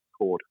if I got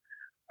caught.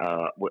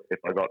 If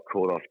I got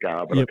caught off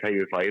guard, but I'll tell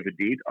you, if I ever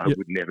did, I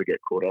would never get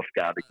caught off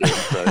guard again.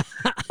 So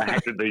I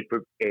had to be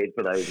prepared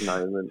for those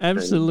moments.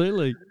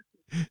 Absolutely.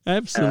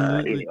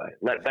 Anyway,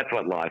 that's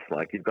what life's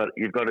like.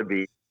 You've got to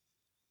be.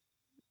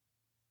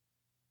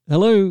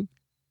 Hello.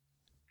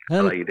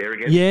 Are you there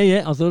again?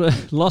 Yeah. I thought I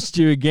lost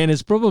you again.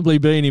 It's probably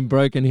been in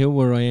Broken Hill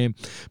where I am,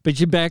 but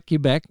you're back.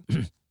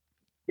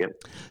 Yep.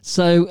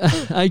 So,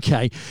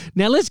 okay.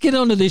 Now let's get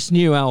on to this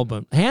new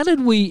album. How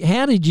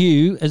did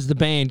you, as the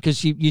band,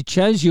 because you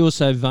chose You're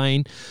So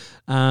Vain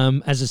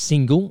as a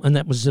single, and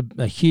that was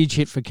a huge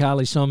hit for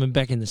Carly Simon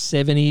back in the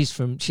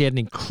 70s. She had an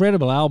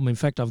incredible album. In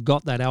fact, I've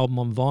got that album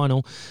on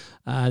vinyl.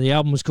 The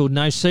album was called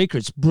No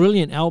Secrets.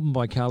 Brilliant album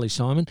by Carly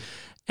Simon.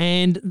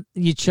 And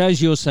you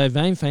chose You're So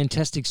Vain,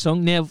 fantastic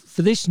song. Now,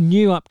 for this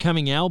new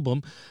upcoming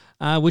album,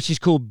 which is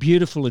called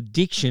Beautiful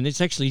Addiction,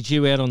 it's actually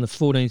due out on the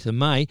 14th of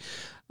May.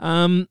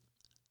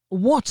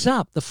 What's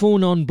Up, the Four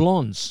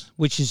Non-Blondes,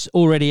 which is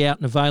already out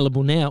and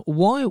available now.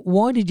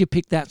 Why did you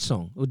pick that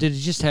song? Or did it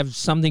just have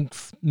something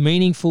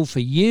meaningful for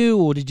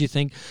you? Or did you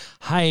think,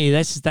 hey,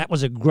 that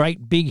was a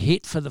great big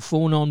hit for the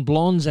Four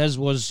Non-Blondes, as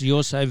was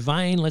You're So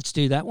Vain, let's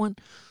do that one?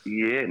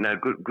 Yeah, no,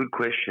 good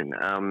question.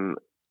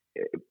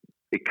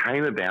 It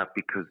came about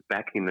because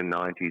back in the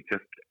 90s,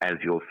 just as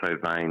You're So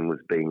Vain was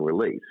being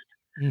released,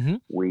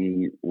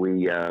 we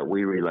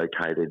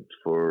relocated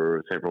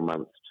for several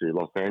months to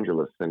Los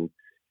Angeles, and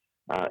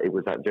it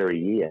was that very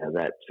year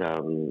that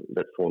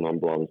Four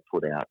Non-Blondes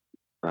put out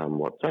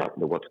What's Up,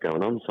 the What's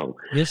Going On song.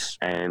 Yes.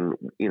 And,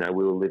 we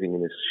were living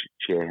in this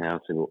share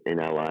house in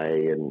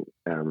LA and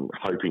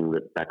hoping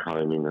that back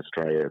home in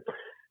Australia,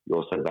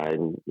 You're So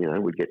Vain,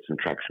 would get some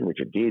traction,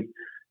 which it did.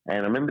 And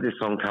I remember this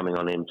song coming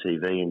on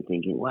MTV and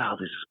thinking, wow,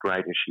 this is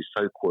great, and she's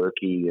so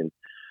quirky and,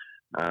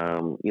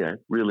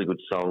 really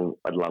good song.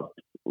 I'd love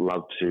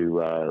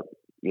to,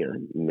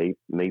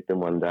 meet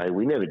them one day.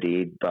 We never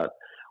did, but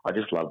I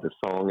just loved the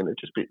song, and it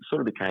just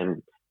sort of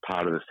became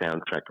part of the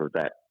soundtrack of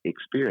that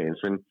experience.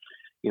 And,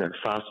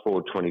 fast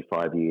forward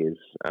 25 years,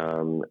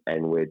 and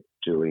we're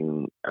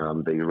doing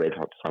the Red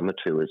Hot Summer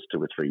Tours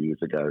 2 or 3 years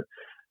ago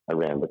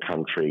around the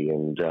country,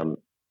 and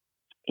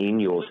in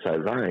You're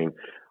So Vain,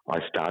 I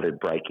started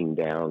breaking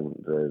down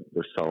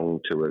the song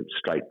to a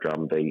straight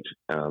drum beat.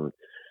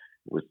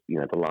 Was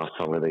the last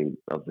song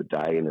of the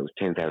day, and there was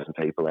 10,000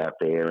 people out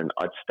there, and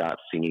I'd start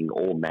singing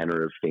all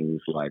manner of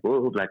things like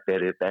 "Oh, Black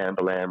Betty, Bam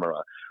Balam,"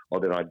 or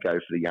then I'd go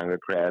for the younger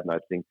crowd and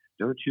I'd sing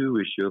 "Don't You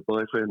Wish Your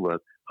Boyfriend Was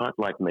Hot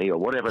Like Me," or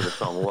whatever the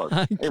song was.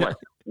 Okay. Anyway,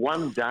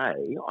 one day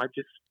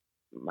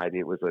maybe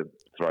it was a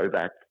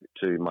throwback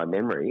to my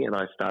memory, and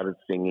I started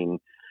singing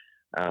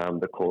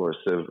the chorus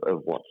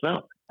of "What's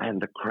Up,"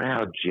 and the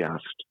crowd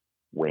just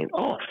went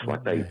off.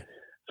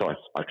 So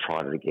I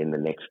tried it again the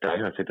next day,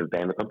 and I said to the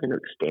band, I'm going to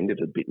extend it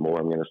a bit more.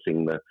 I'm going to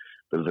sing the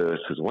verse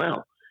as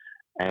well.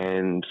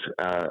 And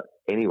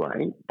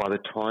anyway, by the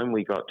time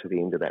we got to the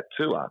end of that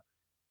tour,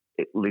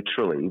 it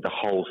literally, the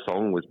whole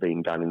song was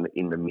being done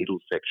in the middle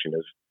section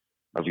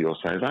of You're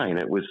So Vain.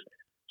 It was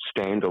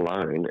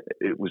standalone.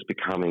 It was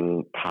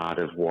becoming part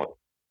of what,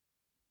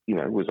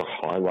 was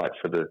a highlight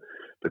for the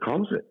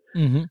concert.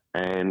 Mm-hmm.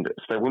 And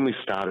so when we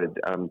started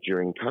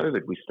during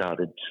COVID, we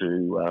started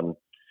to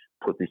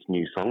put this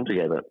new song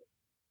together.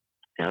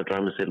 Our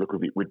drummer said, look,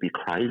 we'd be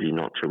crazy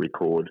not to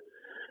record,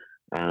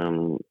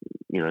 Four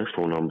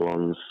Non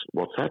Blondes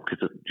What's Up,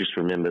 because just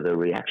remember the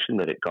reaction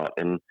that it got.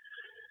 And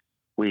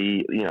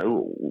we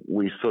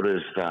sort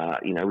of,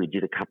 we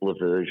did a couple of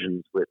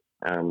versions with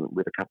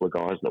a couple of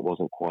guys that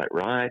wasn't quite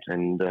right.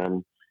 And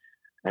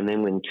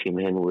then when Tim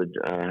Henwood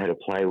had a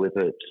play with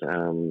it,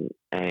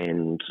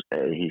 and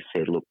he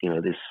said, look,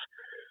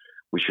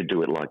 we should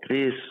do it like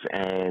this,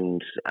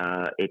 and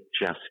it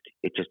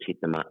just hit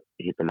the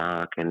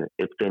mark, and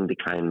it then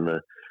became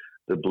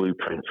the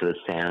blueprint for the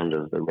sound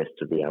of the rest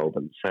of the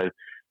album. So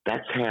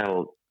that's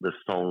how the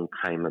song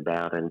came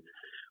about, and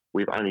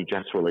we've only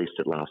just released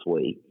it last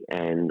week,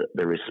 and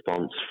the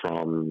response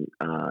from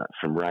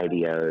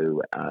radio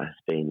has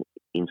been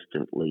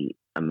instantly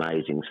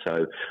amazing.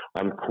 So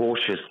I'm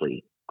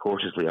cautiously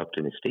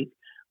optimistic.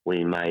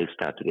 We may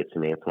start to get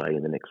some airplay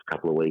in the next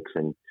couple of weeks,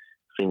 and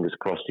fingers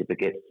crossed, if it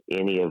gets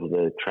any of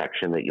the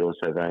traction that You're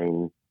So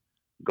Vain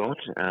got,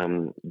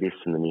 this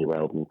and the new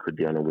album could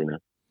be on a winner.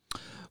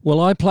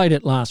 Well, I played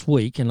it last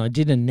week, and I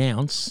did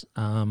announce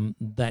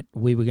that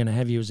we were going to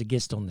have you as a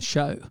guest on the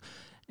show.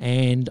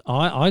 And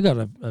I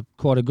got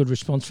quite a good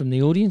response from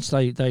the audience.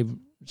 They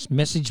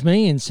messaged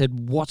me and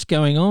said, what's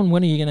going on?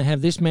 When are you going to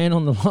have this man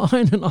on the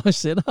line? And I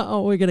said,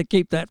 we're going to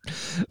keep that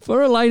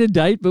for a later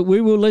date, but we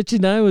will let you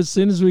know as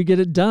soon as we get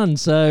it done.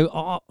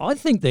 So I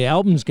think the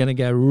album's going to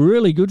go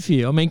really good for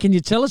you. I mean, can you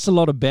tell us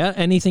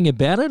anything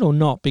about it or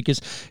not? Because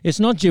it's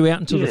not due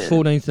out until the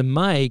 14th of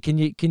May. Can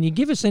you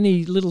give us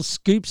any little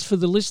scoops for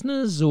the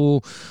listeners,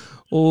 or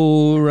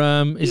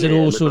is it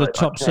all sort of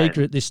top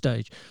secret at this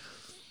stage?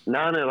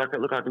 No,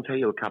 look, I can tell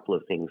you a couple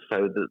of things.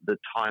 So the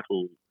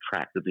title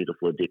track, The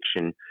Beautiful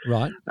Addiction,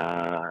 right?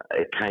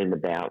 It came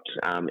about,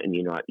 and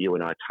you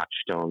and I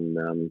touched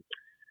on,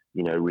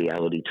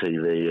 reality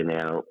TV, and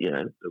now,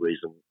 the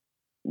reason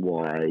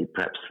why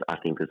perhaps I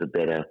think there's a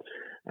better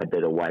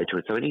way to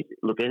it. So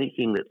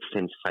anything that's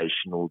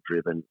sensational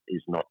driven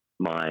is not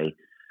my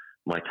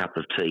cup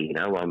of tea.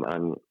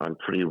 I'm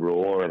pretty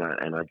raw, and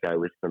I go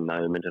with the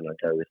moment, and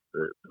I go with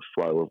the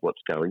flow of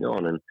what's going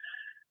on. And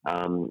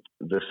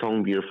the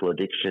song Beautiful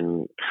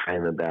Addiction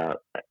came about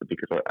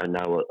because I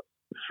know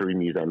through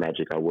Muso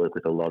Magic I work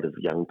with a lot of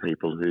young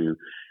people who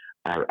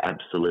are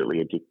absolutely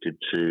addicted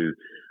to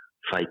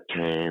fake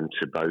tan,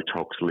 to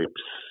Botox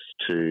lips,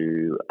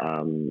 to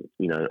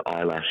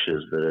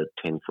eyelashes that are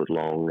 10 foot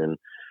long,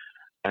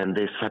 and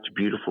they're such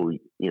beautiful,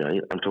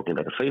 I'm talking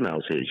about the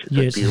females here,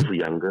 yes. Such beautiful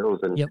young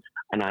girls, and yep.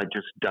 and I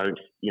just don't,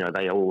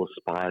 they all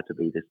aspire to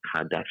be this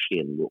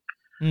Kardashian look,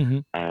 mm-hmm.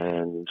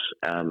 and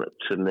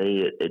to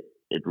me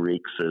it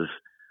reeks of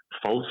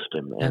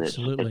falsedom, and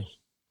absolutely.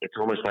 It's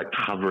almost like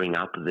covering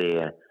up who they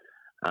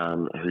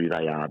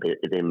are.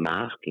 They're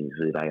masking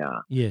who they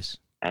are. Yes.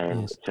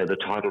 And yes. So the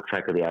title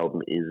track of the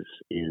album is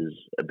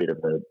a bit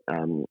of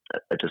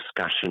a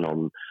discussion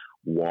on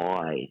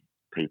why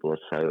people are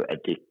so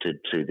addicted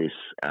to this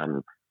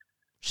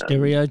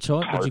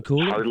stereotype. Would you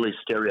call it? Totally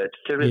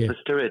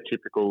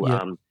stereotypical.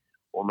 Yeah.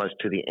 Almost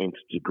to the nth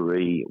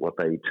degree, what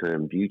they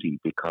term beauty,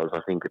 because I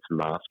think it's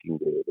masking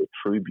their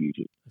true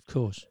beauty. Of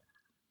course.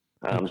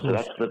 So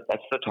that's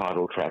the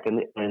title track,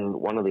 and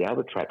one of the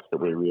other tracks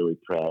that we're really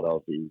proud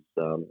of is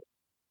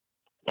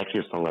actually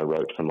a song I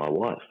wrote for my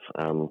wife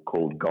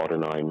called "God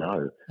and I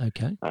Know."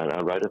 Okay. And I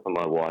wrote it for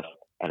my wife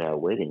at our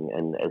wedding,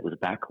 and it was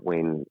back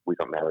when we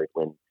got married,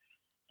 when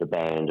the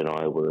band and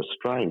I were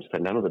estranged, so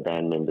none of the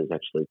band members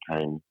actually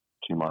came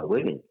to my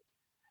wedding.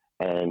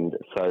 And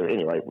so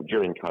anyway,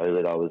 during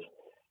COVID, I was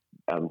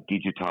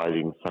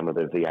digitizing some of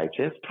the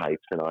VHS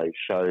tapes, and I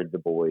showed the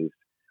boys,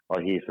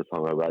 here's the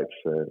song I wrote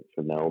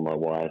for Mel, my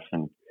wife,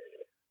 and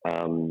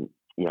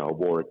I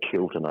wore a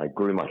kilt and I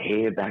grew my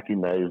hair back in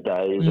those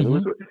days, mm-hmm. and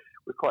it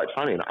was quite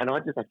funny. And I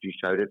just actually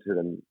showed it to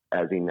them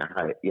as in,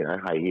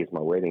 hey, here's my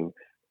wedding,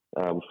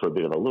 for a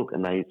bit of a look,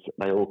 and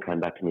they all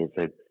came back to me and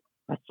said,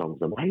 that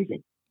song's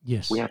amazing.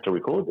 Yes, we have to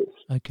record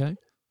this. Okay.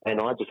 And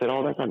I just said,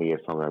 oh, that's only a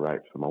song I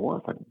wrote for my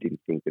wife. I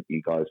didn't think that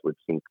you guys would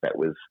think that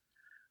was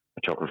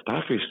a Chocolate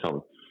Starfish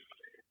song.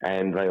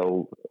 And they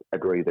all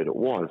agree that it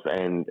was.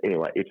 And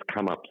anyway, it's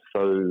come up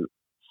so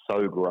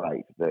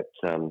great that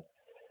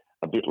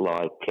a bit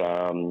like,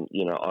 I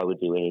would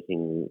do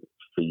anything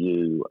for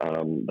you,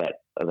 that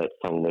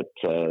song that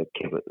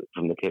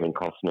from the Kevin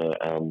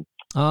Costner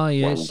Oh, one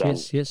yes, done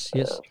yes.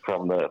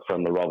 from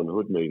the Robin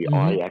Hood movie. Mm-hmm.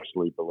 I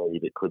actually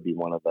believe it could be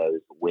one of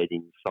those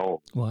wedding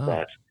songs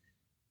that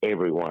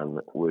everyone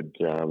would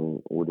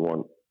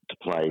want to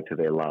play to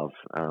their love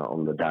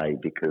on the day,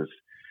 because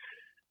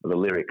the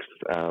lyrics.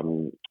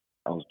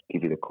 I'll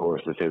give you the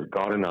chorus. It says,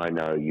 "God and I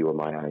know you are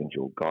my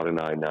angel. God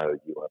and I know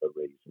you are the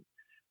reason.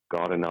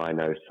 God and I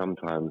know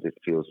sometimes it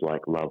feels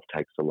like love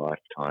takes a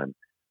lifetime,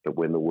 but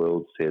when the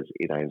world says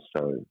it ain't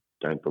so,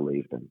 don't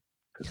believe them,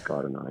 because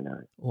God and I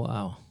know."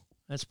 Wow.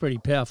 That's pretty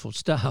powerful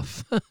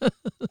stuff.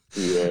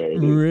 Yeah,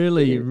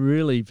 really,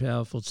 really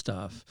powerful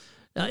stuff.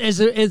 As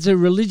a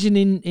religion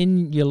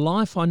in your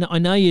life, I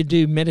know you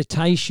do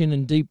meditation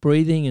and deep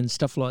breathing and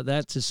stuff like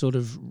that to sort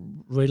of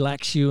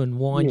relax you and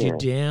wind you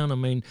down. I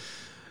mean,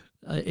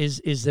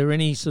 is there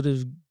any sort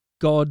of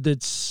God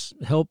that's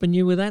helping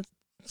you with that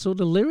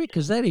sort of lyric?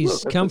 Because that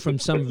is come from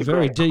some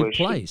very deep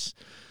place.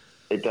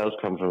 It does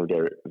come from a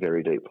very,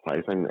 very deep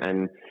place,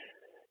 and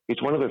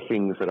it's one of the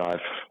things that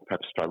I've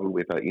perhaps struggled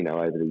with, over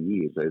the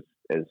years, as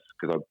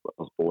because I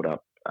was brought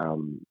up,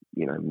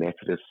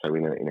 Methodist, so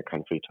in a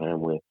country town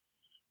where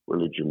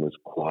religion was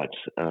quite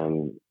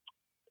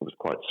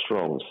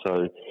strong.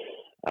 So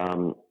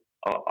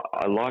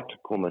I like to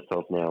call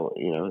myself now,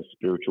 a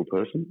spiritual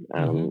person.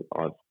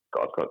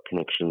 I've got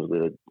connections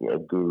with a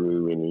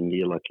guru in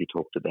India, like you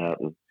talked about,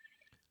 and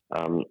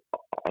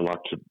I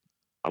like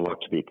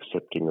to be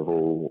accepting of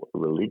all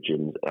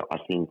religions. I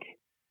think,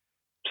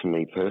 to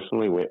me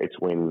personally, it's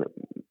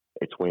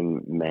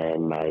when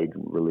man-made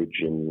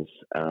religions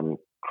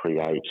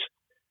create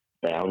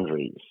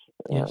boundaries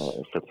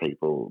for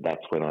people.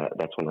 That's when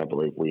I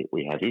believe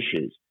we have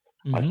issues.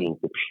 Mm-hmm. I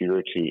think the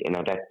purity, and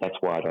that's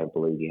why I don't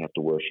believe you have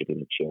to worship in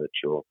a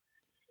church or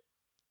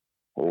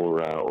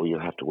you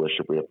have to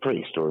worship with a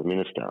priest or a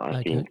minister.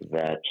 I think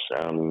that,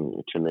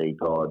 to me,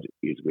 God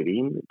is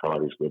within,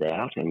 God is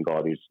without, and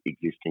God is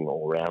existing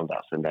all around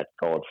us, and that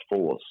God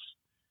force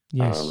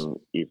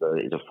is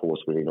a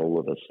force within all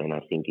of us. And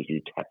I think if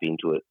you tap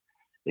into it,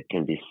 it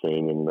can be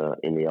seen in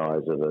the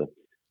eyes of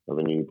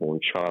a newborn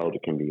child.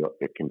 It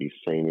can be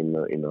seen in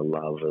the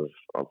love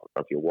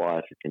of your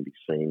wife. It can be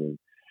seen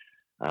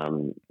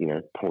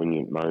in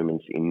poignant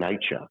moments in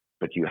nature.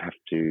 But you have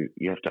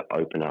to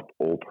open up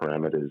all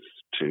parameters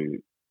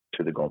to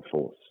the God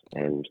force,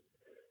 and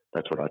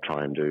that's what I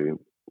try and do.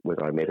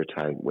 Whether I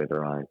meditate,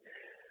 whether I'm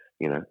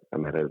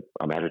at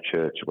a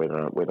church,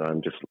 whether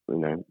I'm just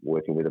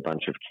working with a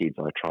bunch of kids,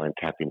 I try and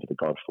tap into the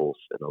God force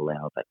and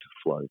allow that to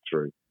flow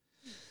through.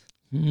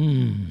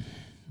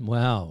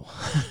 Wow,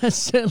 that's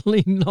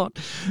certainly not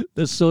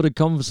the sort of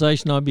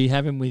conversation I'd be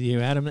having with you,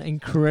 Adam.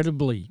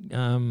 Incredibly,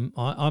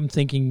 I'm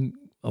thinking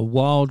a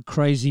wild,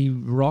 crazy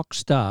rock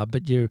star,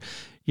 but you're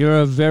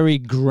a very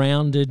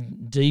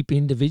grounded, deep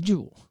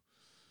individual.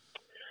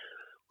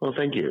 Well,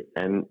 thank you,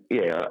 and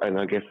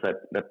I guess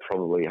that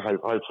probably,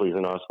 hopefully, is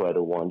a nice way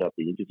to wind up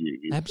the interview.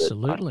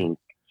 Absolutely. I think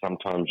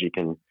sometimes you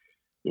can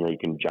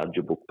judge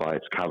a book by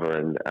its cover,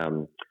 and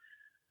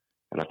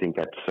I think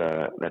that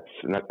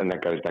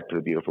goes back to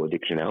the Beautiful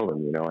Addiction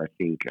album. I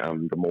think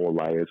the more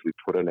layers we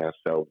put on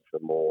ourselves, the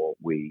more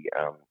we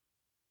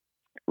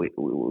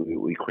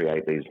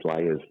create these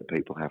layers that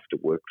people have to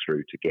work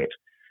through to get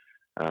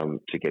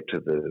to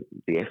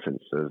the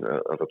essence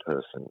of a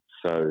person.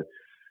 So,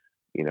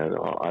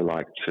 I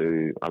like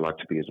to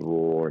be as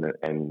raw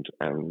and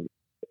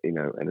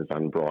as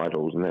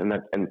unbridled,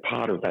 and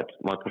part of that's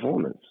my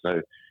performance.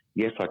 So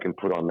yes, I can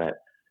put on that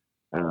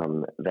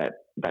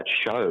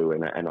show,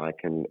 and I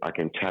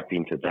can tap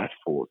into that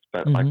force,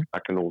 but I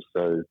can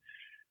also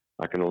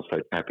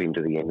tap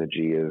into the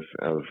energy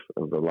of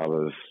the love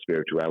of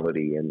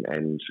spirituality and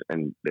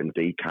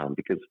decom,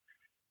 because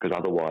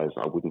otherwise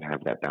I wouldn't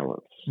have that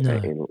balance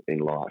in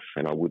life,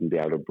 and I wouldn't be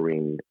able to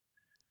bring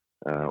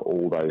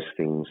all those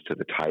things to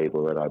the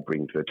table that I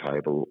bring to the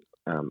table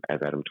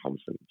as Adam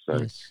Thompson. So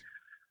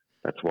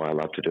that's why I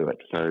love to do it.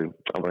 So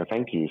I want to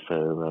thank you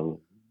for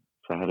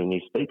having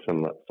me speak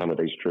some of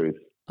these truths.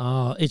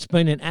 Oh, it's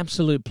been an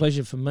absolute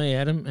pleasure for me,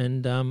 Adam,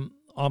 and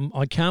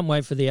I can't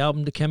wait for the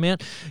album to come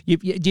out. Do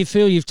you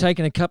feel you've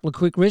taken a couple of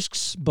quick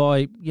risks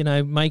by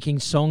making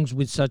songs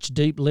with such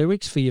deep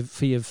lyrics for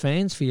your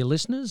fans, for your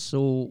listeners,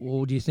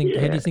 or do you think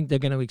how do you think they're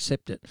going to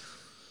accept it?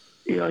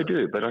 Yeah, I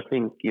do, but I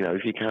think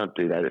if you can't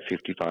do that at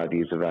 55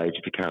 years of age,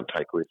 if you can't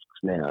take risks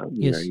now,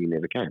 you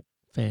never can.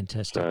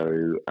 Fantastic.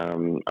 So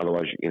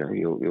otherwise,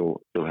 you'll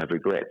have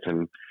regrets,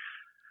 and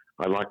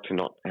I like to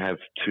not have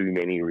too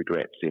many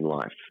regrets in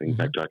life. In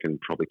fact, I can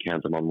probably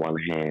count them on one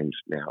hand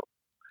now,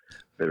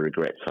 the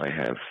regrets I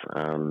have.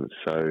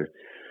 So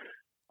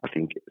I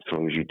think as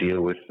long as you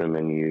deal with them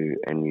and you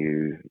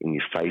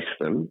face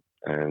them,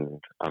 and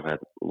I've had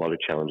a lot of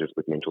challenges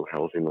with mental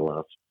health in the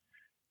last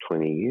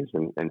 20 years,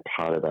 and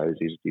part of those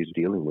is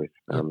dealing with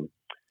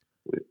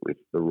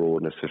the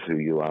rawness of who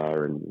you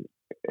are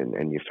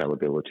and your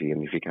fallibility.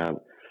 And if you can't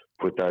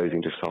put those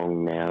into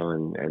song now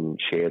and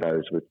share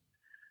those with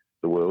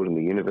the world and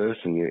the universe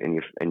and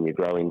your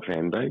growing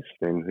fan base,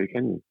 then who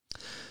can you?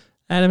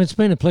 Adam, it's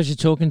been a pleasure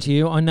talking to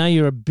you. I know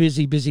you're a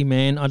busy, busy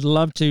man. I'd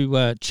love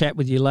to chat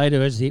with you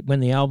later when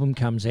the album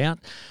comes out.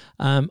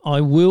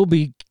 I will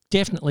be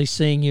definitely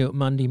seeing you at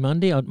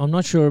Monday. I'm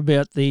not sure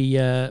about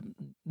the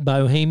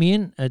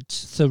Bohemian at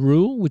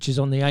Thirroul, which is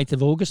on the 8th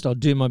of August. I'll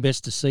do my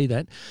best to see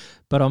that.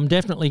 But I'm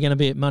definitely going to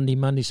be at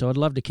Monday, so I'd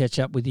love to catch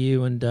up with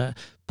you and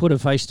put a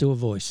face to a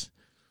voice.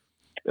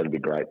 That'd be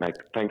great, mate.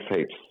 Thanks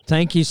heaps.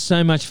 Thank you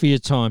so much for your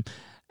time.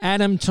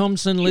 Adam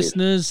Thompson, Cheers.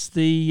 Listeners,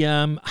 the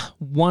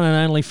one and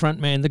only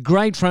frontman, the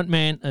great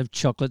frontman of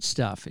Chocolate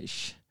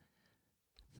Starfish.